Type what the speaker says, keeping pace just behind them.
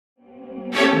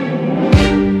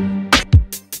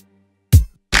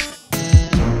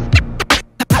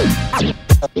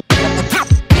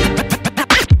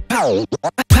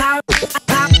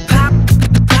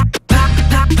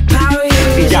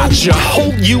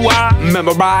you I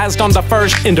memorized on the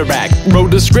first interact.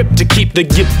 Wrote a script to keep the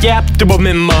yip yap to a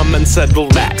minimum and settle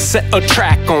back. Set a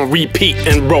track on repeat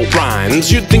and wrote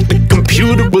rhymes. You'd think the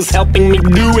computer was helping me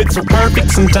do it so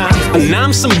perfect sometimes. And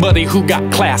I'm somebody who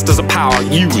got classed as a power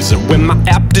user, when my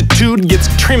aptitude gets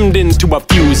trimmed into a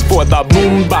fuse for the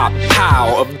boom bop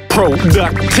pow of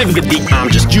productivity. I'm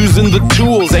just using the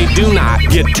tools, they do not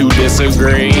get to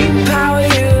disagree. Power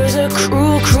user,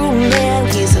 crew man.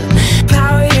 He's a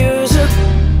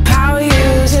power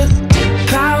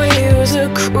user,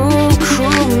 crew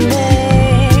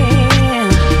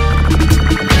man.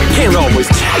 Can't always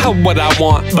tell what I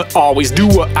want, but always do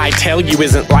what I tell you.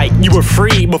 Isn't like you were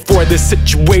free before this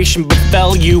situation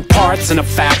befell you. Parts in a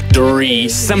factory,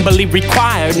 assembly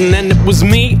required, and then it was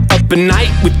me up at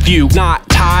night with you. Not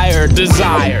tired,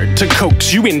 desired to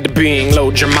coax you into being.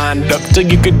 Load your mind up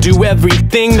till you could do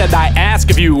everything that I ask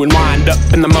of you, and wind up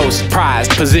in the most prized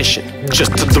position,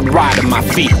 just to the right of my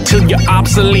feet, till your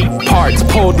obsolete parts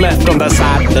pulled left on the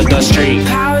side of the street.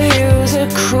 Power user,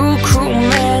 crew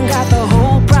man. Got the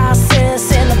whole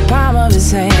process in the palm of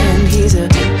his hand. He's a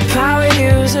power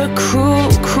user, crew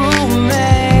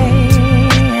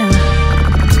man.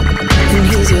 And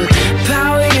he's a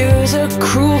power user,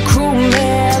 crew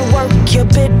man. Work your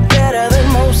bit better than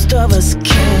most of us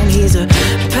can. He's a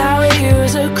power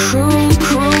user, crew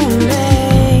man.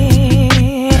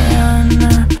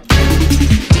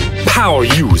 Power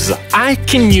user, I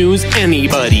can use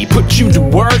anybody. Put you to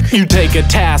work, you take a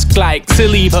task like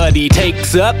silly putty.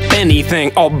 Takes up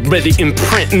anything already in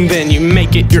print, and then you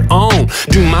make it your own.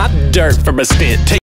 Do my dirt for a stint.